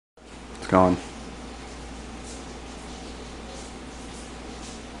going.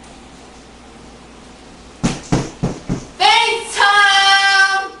 Thanks,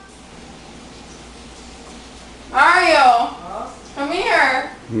 Tom! Mario! Huh? Come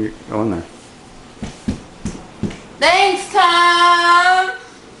here. You go in there. Thanks, Tom!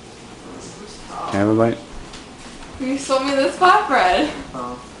 Can I have a bite? You sold me this flatbread.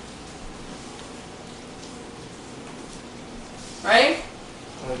 Oh. Right?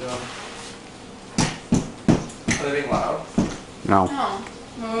 What are they doing? Are they being loud? No. No.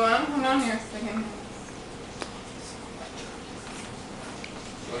 Well, why don't come down here a second?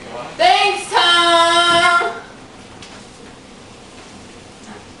 Look at what? Thanks, Tom!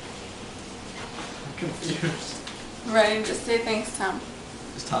 I'm confused. Ready? Just say thanks, Tom.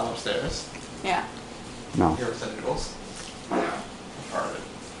 Is Tom upstairs? Yeah. No. You ever said noodles? No. I farted.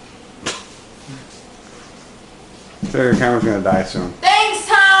 So your camera's gonna die soon. Thanks,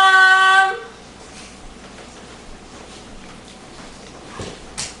 Tom!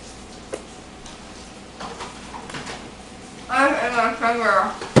 I'm my finger.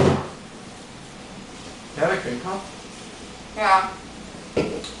 You have a cream puff? Yeah.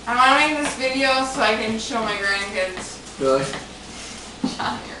 I want to make this video so I can show my grandkids. Really?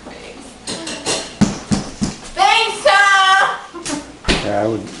 Shot in your face. Thanks, Tom! Yeah, I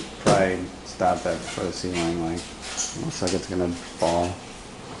would probably stop that before the ceiling, like, looks like it's gonna fall.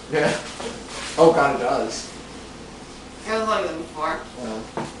 Yeah. Oh god, it does. It was like that before. Yeah.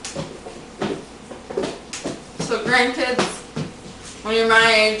 So grandkids, when you're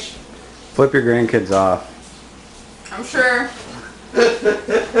my age, Flip your grandkids off. I'm sure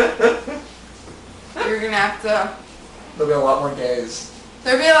you're gonna have to. There'll be a lot more gays.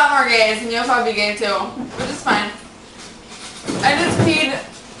 There'll be a lot more gays, and you'll probably be gay too, which is fine. I just peed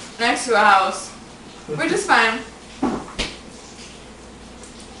next to a house, which is fine.